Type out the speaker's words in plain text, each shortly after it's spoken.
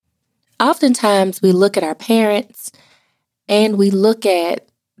Oftentimes we look at our parents and we look at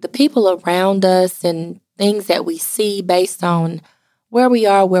the people around us and things that we see based on where we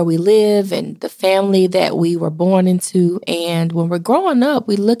are, where we live, and the family that we were born into. And when we're growing up,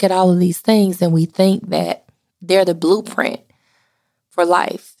 we look at all of these things and we think that they're the blueprint for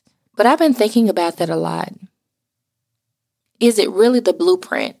life. But I've been thinking about that a lot. Is it really the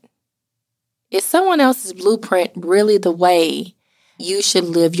blueprint? Is someone else's blueprint really the way you should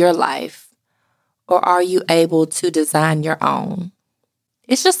live your life? Or are you able to design your own?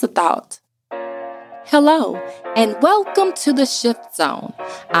 It's just a thought. Hello, and welcome to the Shift Zone.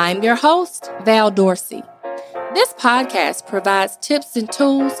 I'm your host, Val Dorsey. This podcast provides tips and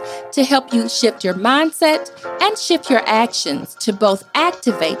tools to help you shift your mindset and shift your actions to both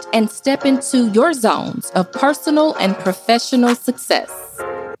activate and step into your zones of personal and professional success.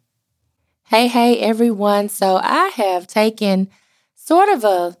 Hey, everyone. So I have taken sort of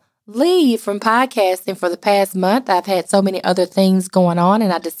a leave from podcasting for the past month. I've had so many other things going on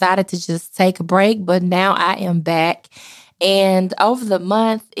and I decided to just take a break, but now I am back. And over the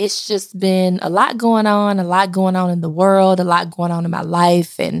month, it's just been a lot going on in the world, a lot going on in my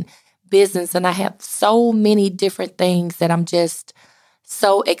life and business. And I have so many different things that I'm just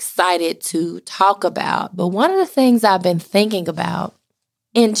so excited to talk about. But one of the things I've been thinking about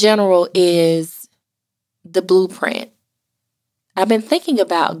in general is the blueprint. I've been thinking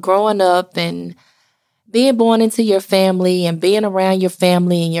about growing up and being born into your family and being around your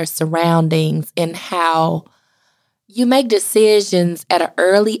family and your surroundings and how you make decisions at an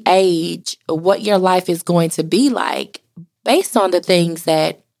early age of what your life is going to be like based on the things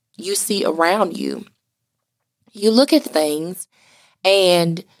that you see around you. You look at things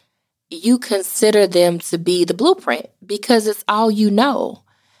and you consider them to be the blueprint because it's all you know.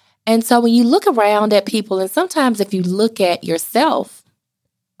 And so when you look around at people, and sometimes if you look at yourself,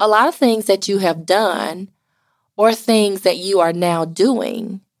 a lot of things that you have done or things that you are now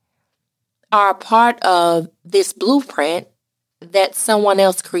doing are a part of this blueprint that someone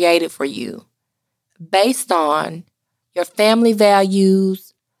else created for you based on your family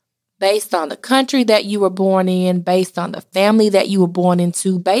values, based on the country that you were born in, based on the family that you were born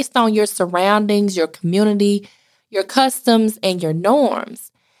into, based on your surroundings, your community, your customs, and your norms.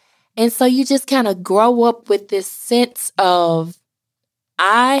 And so you just kind of grow up with this sense of,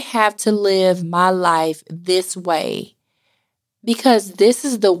 I have to live my life this way because this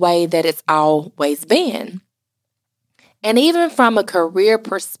is the way that it's always been. And even from a career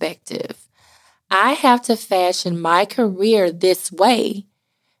perspective, I have to fashion my career this way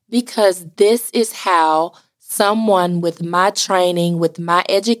because this is how someone with my training, with my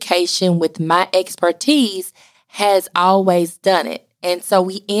education, with my expertise has always done it. And so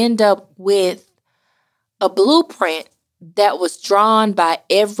we end up with a blueprint that was drawn by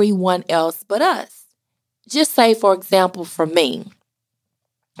everyone else but us. Just say, for example, for me,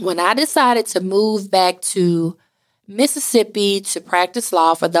 when I decided to move back to Mississippi to practice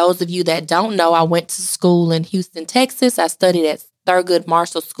law, for those of you that don't know, I went to school in Houston, Texas. I studied at Thurgood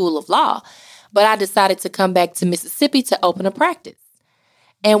Marshall School of Law, but I decided to come back to Mississippi to open a practice.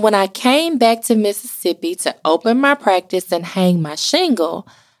 And when I came back to Mississippi to open my practice and hang my shingle,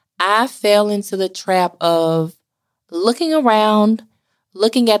 I fell into the trap of looking around,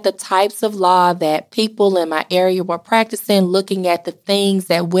 looking at the types of law that people in my area were practicing, looking at the things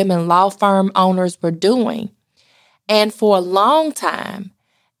that women law firm owners were doing. And for a long time,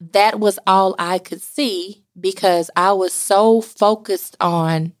 that was all I could see because I was so focused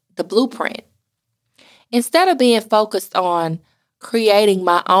on the blueprint. Instead of being focused on creating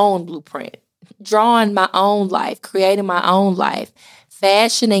my own blueprint, drawing my own life, creating my own life,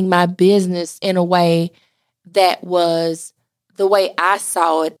 fashioning my business in a way that was the way I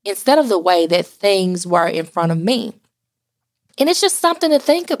saw it instead of the way that things were in front of me. And it's just something to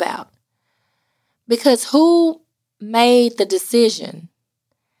think about because who made the decision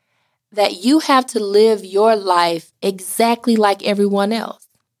that you have to live your life exactly like everyone else?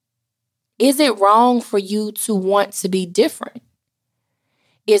 Is it wrong for you to want to be different?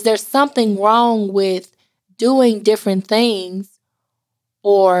 Is there something wrong with doing different things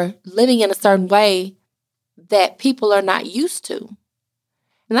or living in a certain way that people are not used to?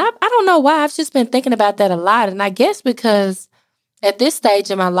 And I don't know why. I've just been thinking about that a lot. And I guess because at this stage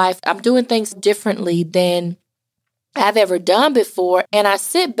in my life, I'm doing things differently than I've ever done before. And I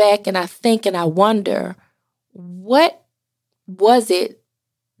sit back and I think and I wonder, what was it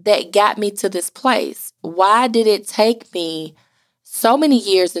that got me to this place? Why did it take me so many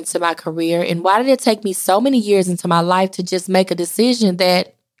years into my career? And why did it take me so many years into my life to just make a decision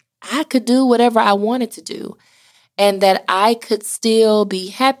that I could do whatever I wanted to do? and that I could still be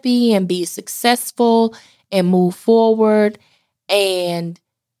happy and be successful and move forward and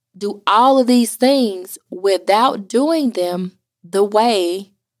do all of these things without doing them the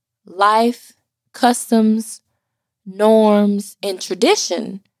way life, customs, norms, and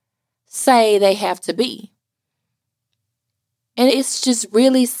tradition say they have to be. And it's just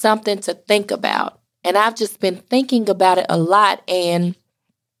really something to think about. And I've just been thinking about it a lot. And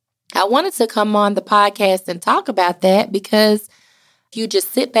I wanted to come on the podcast and talk about that because you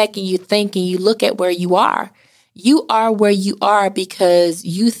just sit back and you think and you look at where you are. You are where you are because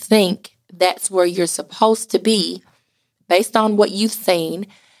you think that's where you're supposed to be based on what you've seen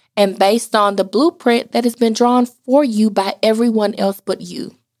and based on the blueprint that has been drawn for you by everyone else but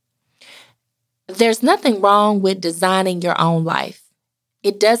you. There's nothing wrong with designing your own life.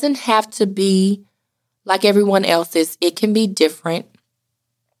 It doesn't have to be like everyone else's. It can be different.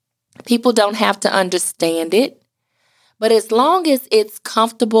 People don't have to understand it. But as long as it's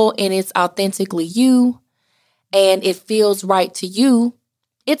comfortable and it's authentically you and it feels right to you,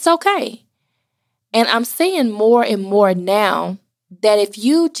 it's okay. And I'm seeing more and more now that if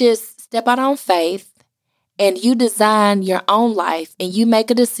you just step out on faith and you design your own life and you make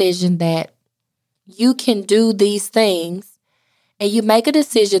a decision that you can do these things and you make a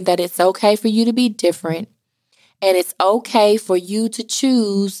decision that it's okay for you to be different and it's okay for you to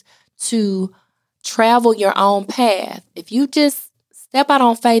choose to travel your own path. If you just step out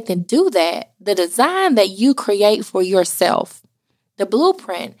on faith and do that, the design that you create for yourself, the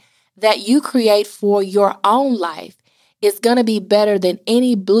blueprint that you create for your own life is going to be better than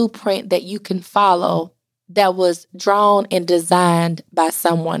any blueprint that you can follow that was drawn and designed by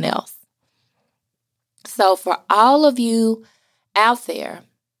someone else. So for all of you out there,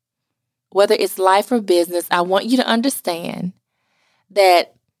 whether it's life or business, I want you to understand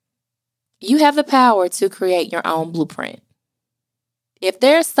that you have the power to create your own blueprint. If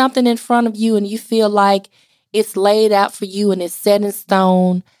there's something in front of you and you feel like it's laid out for you and it's set in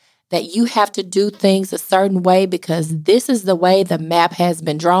stone, that you have to do things a certain way because this is the way the map has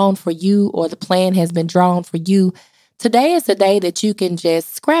been drawn for you or the plan has been drawn for you, today is the day that you can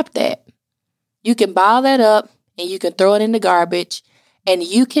just scrap that. You can ball that up and you can throw it in the garbage and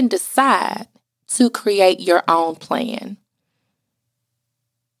you can decide to create your own plan.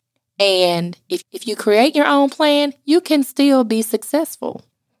 And if you create your own plan, you can still be successful.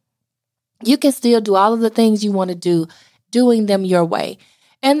 You can still do all of the things you want to do, doing them your way.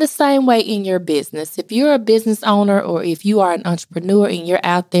 And the same way in your business. If you're a business owner or if you are an entrepreneur and you're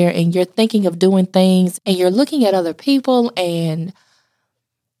out there and you're thinking of doing things and you're looking at other people and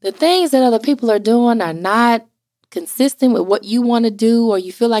the things that other people are doing are not consistent with what you want to do, or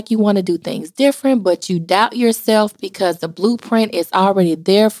you feel like you want to do things different, but you doubt yourself because the blueprint is already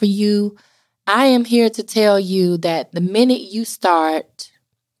there for you, I am here to tell you that the minute you start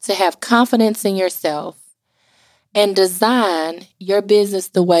to have confidence in yourself and design your business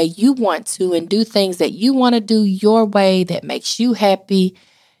the way you want to and do things that you want to do your way that makes you happy,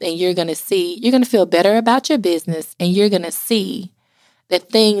 then you're going to feel better about your business and you're going to see that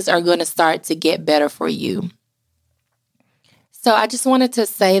things are going to start to get better for you. So I just wanted to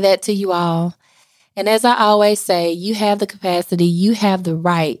say that to you all. And as I always say, you have the capacity, you have the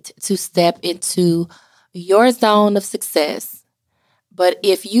right to step into your zone of success. But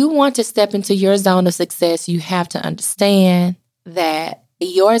if you want to step into your zone of success, you have to understand that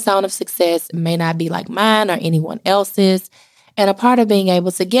your zone of success may not be like mine or anyone else's. And a part of being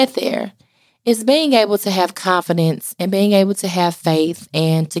able to get there is being able to have confidence and being able to have faith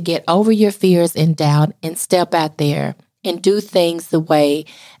and to get over your fears and doubt and step out there and do things the way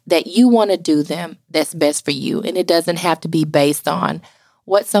that you want to do them that's best for you. And it doesn't have to be based on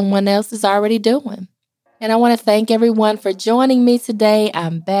what someone else is already doing. And I want to thank everyone for joining me today.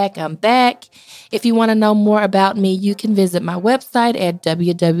 I'm back. If you want to know more about me, you can visit my website at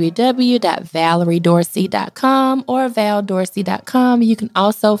www.valeriedorsey.com or valdorsey.com. You can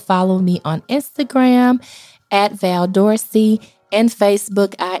also follow me on Instagram at Val Dorsey and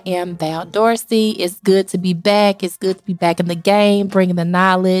Facebook. I am Val Dorsey. It's good to be back. It's good to be back in the game, bringing the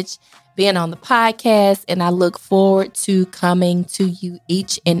knowledge, being on the podcast, and I look forward to coming to you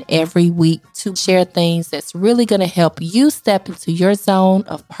each and every week to share things that's really going to help you step into your zone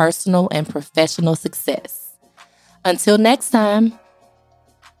of personal and professional success. Until next time.